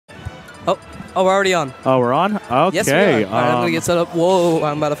Oh, we're already on. Oh, we're on? Okay. Yes, we are. All right, I'm going to get set up. Whoa,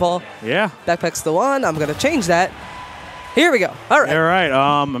 I'm about to fall. Yeah. Backpack's still on. I'm going to change that. Here we go. All right. All right.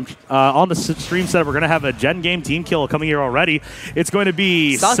 On the stream setup, we're going to have a Gen Game team kill coming here already. It's going to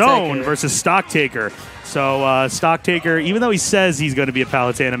be Soan versus Stocktaker. So Stocktaker, even though he says he's going to be a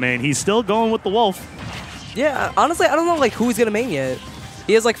Palutena main, he's still going with the Wolf. Yeah, honestly, I don't know who he's going to main yet.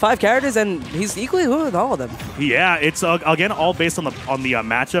 He has 5 characters, and he's equally good with all of them. Yeah, it's again all based on the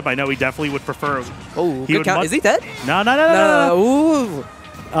matchup. I know he definitely would prefer. Oh, good count. Is he dead? No. Ooh.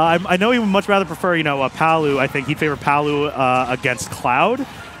 I know he would much rather prefer, Palu. I think he'd favor Palu against Cloud.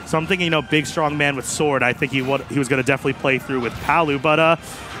 So I'm thinking, big, strong man with sword. I think he was going to definitely play through with Palu. But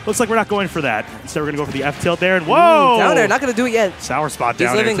looks like we're not going for that. Instead, we're going to go for the F-tilt there. And whoa! Down there. Not going to do it yet. Sour spot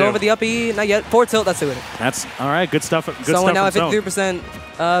down there, He's living. Go for the up E. Not yet. Forward tilt. That's doing it. That's all right. Good stuff. Good Soan stuff now at from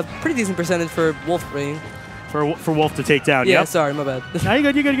 53%. Pretty decent percentage for Wolf ring. For Wolf to take down. Yeah, yep. sorry. My bad. No,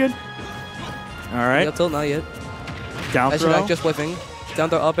 you're good. All right. Up tilt. Not yet. Down throw. Back just whiffing. Down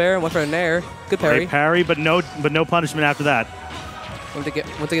throw up air, went for a nair. Good parry. Great parry, but no punishment after that. Want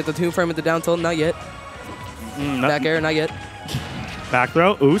to get the 2 frame with the down tilt, not yet. Back air, not yet. Back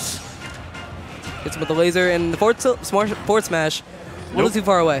throw, oos. Hits him with the laser and the forward smash. A little too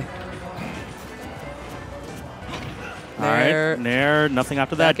far away. All right, nair, nothing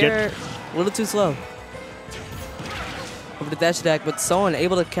after that. Back air, a little too slow. Over the dash attack, but Soan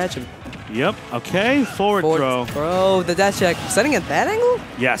able to catch him. Yep. Okay. Forward throw. Throw the dash check. Setting a bad angle?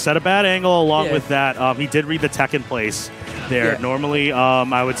 Yeah, set a bad angle along with that. He did read the tech in place there. Yeah. Normally,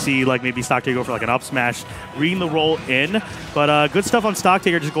 I would see maybe Stocktaker go for an up smash, reading the roll in. But good stuff on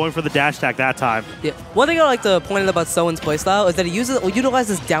Stocktaker, just going for the dash attack that time. Yeah. One thing I like to point out about Soan's playstyle is that he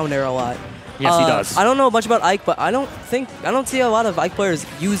utilizes down air a lot. Yes, he does. I don't know much about Ike, but I don't see a lot of Ike players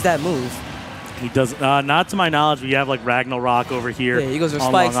use that move. He does not to my knowledge. We have Ragnarok over here. Yeah, he goes for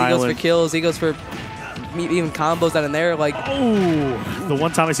spikes, he goes for kills, he goes for even combos out in there. Oh, the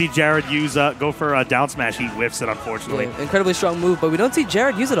one time I see Jared go for a down smash, he whiffs it, unfortunately. Yeah, incredibly strong move, but we don't see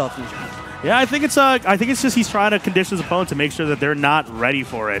Jared use it often. Yeah, I think it's just he's trying to condition his opponent to make sure that they're not ready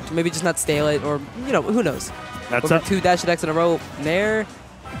for it. Maybe just not stale it, or who knows. That's 2 dash attacks in a row. Nair,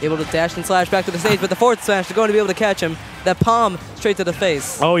 able to dash and slash back to the stage, but the forward smash is going to be able to catch him. That palm straight to the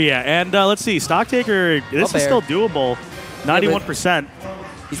face. Oh, yeah. And let's see. Stocktaker, this is still doable. 91%.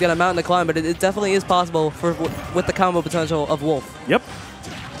 He's got a mountain to climb, but it definitely is possible with the combo potential of Wolf. Yep.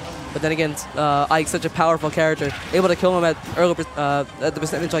 But then again, Ike's such a powerful character, able to kill him at the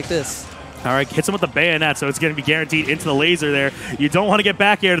percentage like this. All right, hits him with the bayonet, so it's going to be guaranteed into the laser there. You don't want to get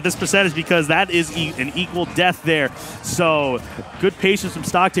back air to this percentage because that is an equal death there. So good patience from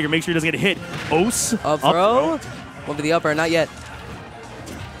Stocktaker. Make sure he doesn't get hit. Os. Up throw. Went for the upper, not yet.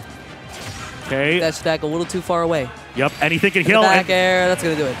 Okay. That stack a little too far away. Yep, anything can kill. Back air, that's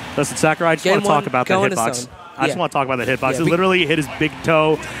going to do it. Listen, Sakurai, I just want to talk about that hitbox. I just want to talk about that hitbox. It literally hit his big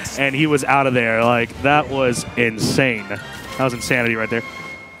toe, and he was out of there. That was insane. That was insanity right there.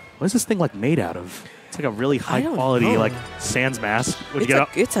 What is this thing made out of? It's a really high quality sans mask.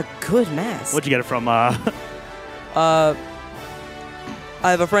 It's a good mask. Where'd you get it from? I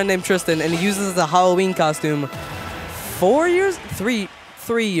have a friend named Tristan, and he uses it as a Halloween costume 3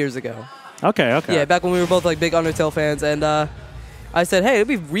 years ago. Okay. Yeah, back when we were both big Undertale fans, and I said, hey, it'd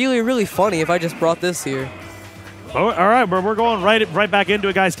be really, really funny if I just brought this here. Oh, all right, we're going right back into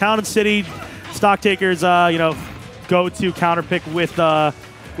it, guys. Town and City, Stocktaker's go-to counter pick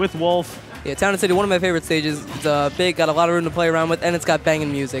with Wolf. Yeah, Town and City, one of my favorite stages. It's big, got a lot of room to play around with, and it's got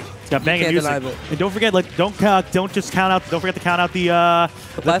banging music. It's got banging music. And don't forget, don't forget to count out the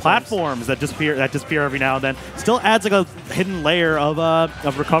platforms that disappear every now and then. Still adds a hidden layer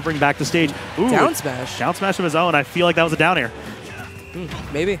of recovering back to stage. Ooh, down smash. Down smash of his own. I feel like that was a down air.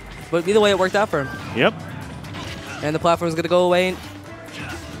 Maybe, but either way, it worked out for him. Yep. And the platform's gonna go away.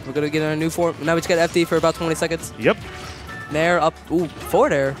 We're gonna get a new form. Now we just got FD for about 20 seconds. Yep. Nair up. Ooh,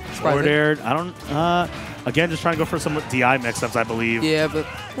 forward air. Forward air. I don't. Again, just trying to go for some DI mix-ups, I believe. Yeah, but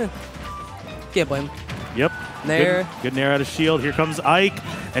can't blame him. Yep. Nair. Good nair out of shield. Here comes Ike,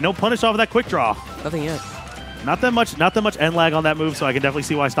 and no punish off of that quick draw. Nothing yet. Not that much end lag on that move, so I can definitely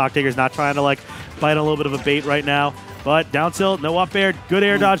see why Stocktaker's not trying to bite on a little bit of a bait right now. But down tilt, no up air. Good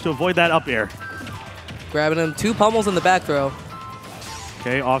air dodge to avoid that up air. Grabbing him. 2 pummels in the back throw.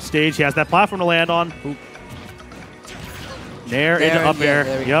 Okay, off stage. He has that platform to land on. Ooh. Nair into up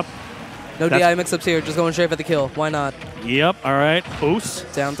air. Yep. No DI mix-ups here. Just going straight for the kill. Why not? Yep. All right. Oos.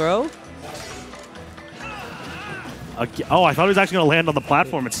 Down throw. Oh, I thought he was actually going to land on the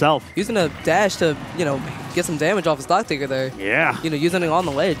platform itself. Using a dash to, get some damage off of Stocktaker there. Yeah. Using it on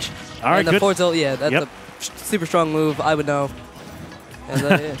the ledge. All right, and the forward tilt, yeah, that's a super strong move. I would know. And,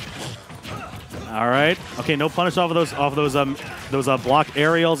 yeah. All right. Okay, no punish off of those block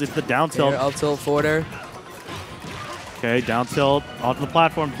aerials. It's the down tilt. Up tilt forwarder. Okay, down tilt onto the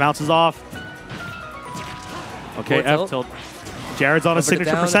platform, bounces off. Okay, F tilt. Jared's on a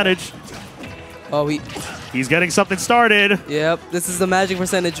signature percentage. Oh, he's getting something started. Yep, this is the magic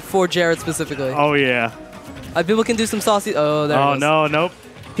percentage for Jared specifically. Oh yeah. People can do some saucy. Oh, there. Oh no, nope.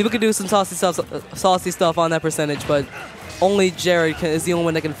 People can do some saucy stuff on that percentage, but only Jared is the only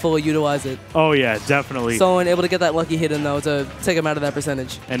one that can fully utilize it. Oh yeah, definitely. Soan able to get that lucky hit in though to take him out of that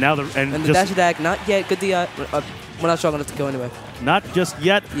percentage. And now the dash attack, not yet. Good DI. We're not strong enough to go anyway. Not just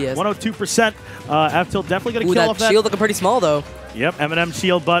yet. Yes. 102%. F tilt definitely gonna kill off that. Shield looking pretty small though. Yep, M&M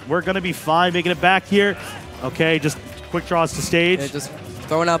shield, but we're gonna be fine making it back here. Okay, just quick draws to stage. Yeah, just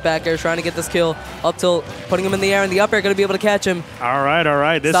throwing out back air, trying to get this kill. Up tilt, putting him in the air, and the up air going to be able to catch him. All right, all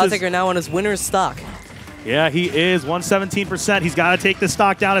right. Stocktaker now on his winner's stock. Yeah, he is 117%. He's got to take the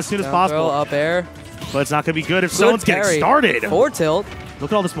stock down as soon as possible. Throw, up air. But it's not going to be good if Soan's getting started. Forward tilt.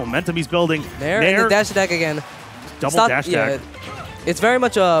 Look at all this momentum he's building. Nair. And the dash attack again. Double dash attack. Yeah, it's very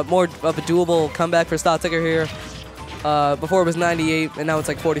much more of a doable comeback for Stocktaker here. Before it was 98, and now it's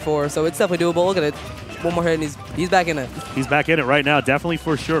like 44, so it's definitely doable. Look at it. One more hit, and he's back in it. He's back in it right now, definitely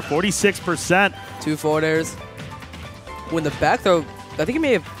for sure. 46%. 2 forward airs. When the back throw, I think he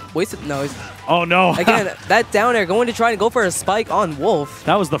may have wasted. No. Oh, no. Again, that down air going to try and go for a spike on Wolf.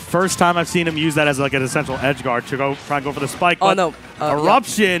 That was the first time I've seen him use that as like an essential edge guard to go try and go for the spike. Oh, no.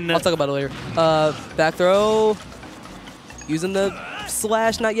 Eruption. Yeah. I'll talk about it later. Back throw. Using the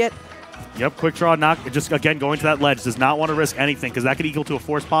slash, not yet. Yep, quick draw, just again going to that ledge. Does not want to risk anything because that could equal to a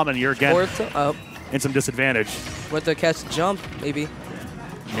force palm, and you're again in some disadvantage. Went to catch the jump, maybe.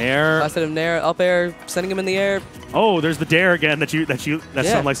 Nair. Last hit of Nair, up air, sending him in the air. Oh, there's the dare again that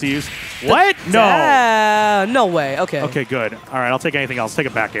Soan likes to use. What? No. No way. Okay. Okay, good. All right, I'll take anything else. Take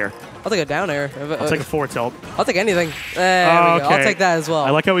it back air. I'll take a down air. I'll take a forward tilt. I'll take anything. There we go. I'll take that as well. I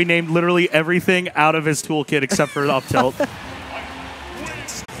like how he named literally everything out of his toolkit except for the up tilt.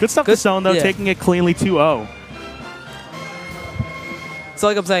 Good stuff to Soan, though, taking it cleanly 2-0. So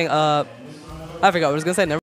like I'm saying, I forgot what I was going to say. Never